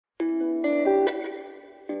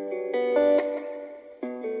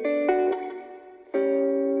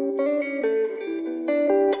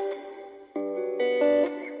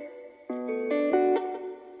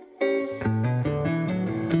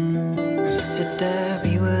said that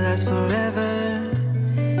we will last forever,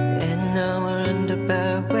 and now we're under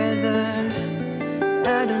bad weather.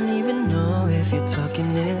 I don't even know if you're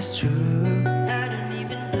talking is true. I don't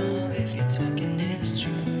even know if you're talking is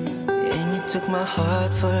true. And you took my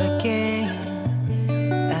heart for a game.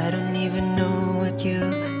 I don't even know what you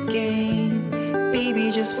gained.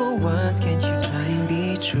 Baby, just for once, can't you try and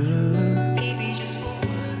be true? Baby, just for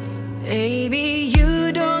once. Baby,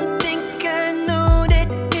 you don't think I know that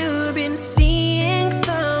you've been seeing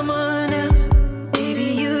someone else. Baby,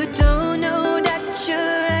 you don't know that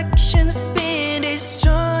your actions been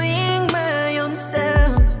destroying my own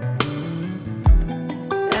self.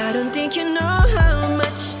 I don't think you know how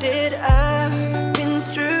much that I've been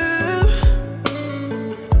through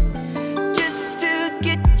just to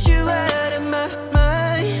get you out of my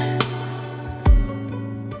mind.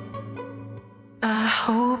 I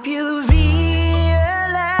hope you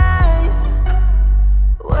realize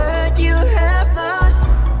what you have lost,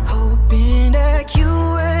 hoping that you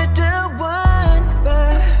were the one,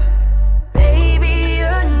 but baby,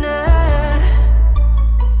 you're not.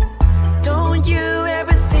 Don't you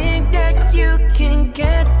ever think that you can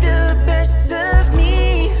get the best of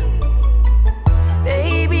me?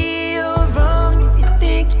 Baby, you're wrong if you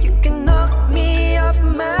think you can knock me off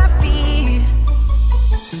my feet.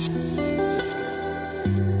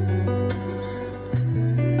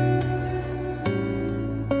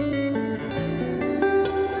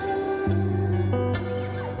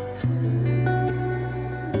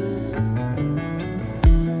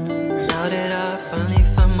 Now that I finally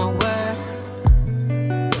found my worth,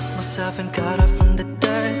 lost myself and got up from the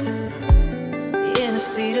dirt, in a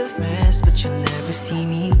state of mess, but you'll never see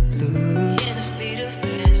me lose.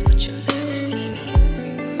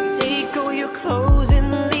 So take all your clothes